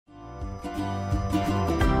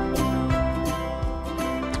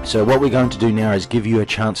So what we're going to do now is give you a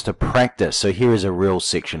chance to practice. So here is a real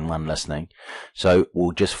section 1 listening. So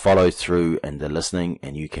we'll just follow through in the listening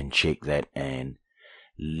and you can check that and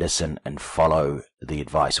listen and follow the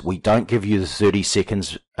advice. We don't give you the 30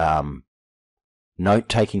 seconds note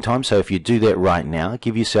taking time. So if you do that right now,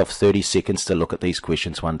 give yourself 30 seconds to look at these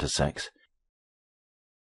questions 1 to 6.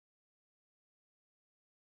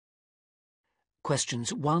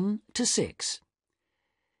 Questions 1 to 6.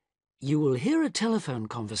 You will hear a telephone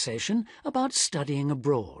conversation about studying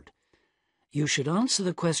abroad. You should answer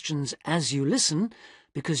the questions as you listen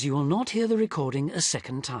because you will not hear the recording a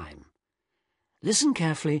second time. Listen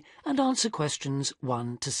carefully and answer questions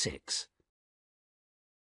 1 to 6.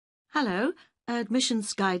 Hello,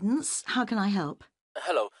 admissions guidance. How can I help?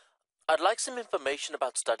 Hello. I'd like some information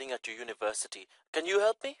about studying at your university. Can you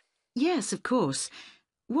help me? Yes, of course.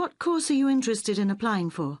 What course are you interested in applying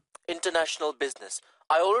for? International business.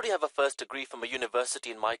 I already have a first degree from a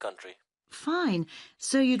university in my country. Fine.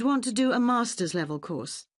 So you'd want to do a master's level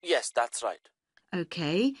course? Yes, that's right.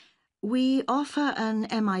 OK. We offer an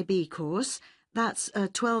MIB course. That's a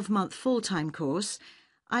 12-month full-time course.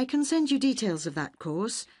 I can send you details of that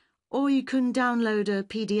course, or you can download a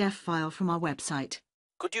PDF file from our website.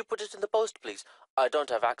 Could you put it in the post, please? I don't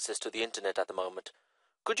have access to the internet at the moment.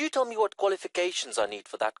 Could you tell me what qualifications I need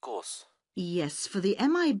for that course? Yes, for the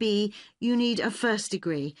MIB, you need a first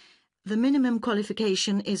degree. The minimum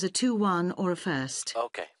qualification is a 2-1 or a first.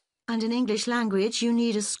 OK. And in English language, you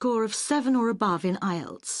need a score of 7 or above in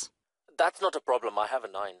IELTS. That's not a problem. I have a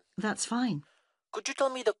 9. That's fine. Could you tell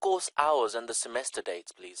me the course hours and the semester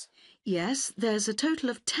dates, please? Yes, there's a total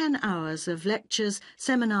of 10 hours of lectures,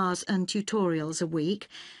 seminars and tutorials a week,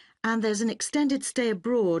 and there's an extended stay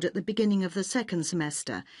abroad at the beginning of the second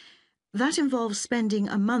semester. That involves spending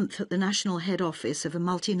a month at the national head office of a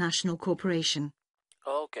multinational corporation.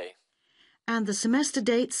 OK. And the semester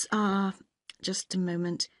dates are... just a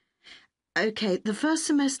moment. OK, the first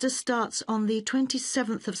semester starts on the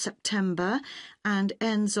 27th of September and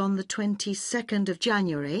ends on the 22nd of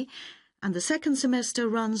January, and the second semester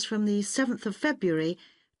runs from the 7th of February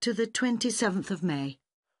to the 27th of May.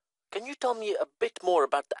 Can you tell me a bit more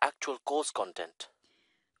about the actual course content?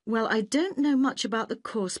 Well, I don't know much about the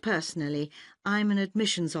course personally. I'm an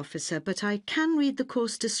admissions officer, but I can read the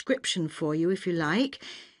course description for you if you like.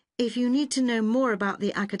 If you need to know more about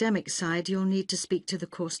the academic side, you'll need to speak to the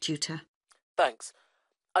course tutor. Thanks.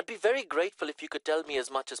 I'd be very grateful if you could tell me as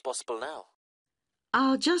much as possible now.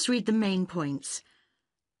 I'll just read the main points.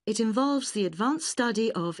 It involves the advanced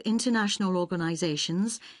study of international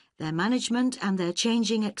organisations, their management and their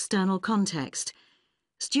changing external context.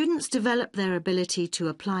 Students develop their ability to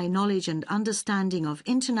apply knowledge and understanding of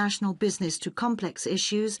international business to complex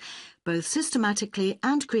issues, both systematically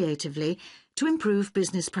and creatively, to improve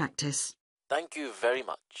business practice. Thank you very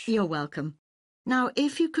much. You're welcome. Now,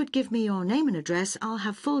 if you could give me your name and address, I'll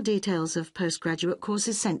have full details of postgraduate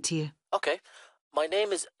courses sent to you. OK. My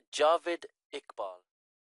name is Javed Iqbal.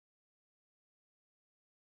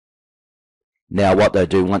 Now what they'll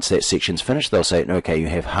do once that section's finished, they'll say, OK, you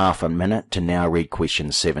have half a minute to now read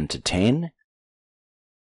questions 7 to 10.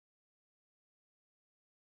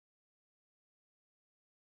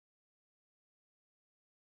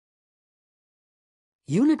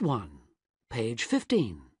 Unit 1, page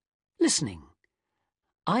 15. Listening.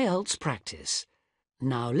 IELTS practice.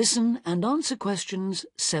 Now listen and answer questions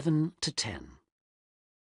 7 to 10.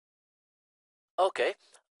 OK.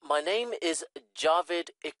 My name is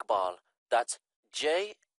Javed Iqbal. That's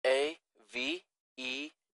J-A-V-E-D-I-Q-B-A-L.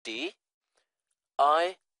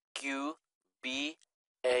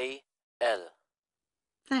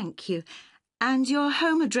 Thank you. And your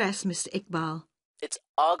home address, Mr. Iqbal? It's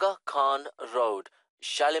Aga Khan Road,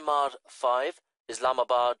 Shalimar 5,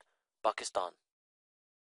 Islamabad, Pakistan.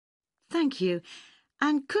 Thank you.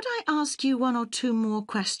 And could I ask you 1 or 2 more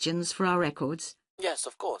questions for our records? Yes,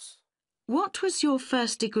 of course. What was your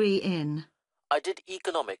first degree in? I did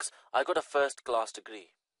economics. I got a first-class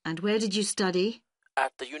degree. And where did you study?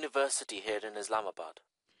 At the university here in Islamabad.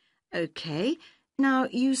 OK. Now,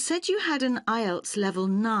 you said you had an IELTS level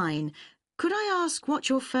 9. Could I ask what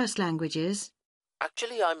your first language is?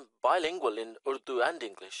 Actually, I'm bilingual in Urdu and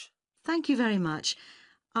English. Thank you very much.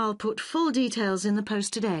 I'll put full details in the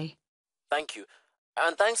post today. Thank you.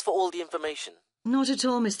 And thanks for all the information. Not at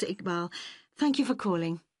all, Mr. Iqbal. Thank you for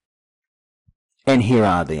calling. And here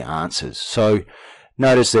are the answers. So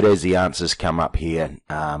notice that as the answers come up here,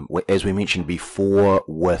 as we mentioned before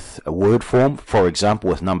with a word form, for example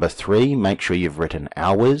with number 3, make sure you've written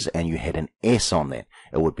hours and you had an S on that.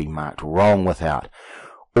 It would be marked wrong without.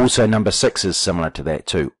 Also, number 6 is similar to that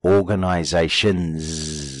too.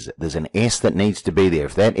 Organisations. There's an S that needs to be there.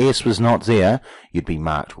 If that S was not there, you'd be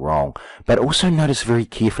marked wrong. But also notice very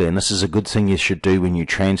carefully, and this is a good thing you should do when you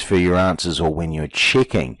transfer your answers or when you're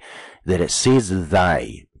checking, that it says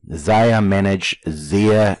they. They are managed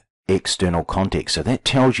their external context. So that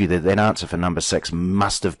tells you that that answer for number 6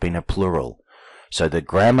 must have been a plural. So the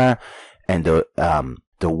grammar and the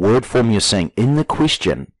word form you're seeing in the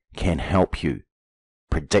question can help you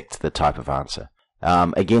predict the type of answer.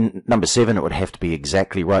 Again, number 7, it would have to be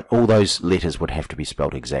exactly right. All those letters would have to be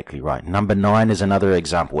spelled exactly right. Number 9 is another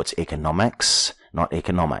example. It's economics, not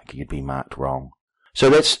economic. You'd be marked wrong. So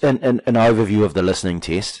that's an overview of the listening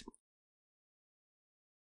test.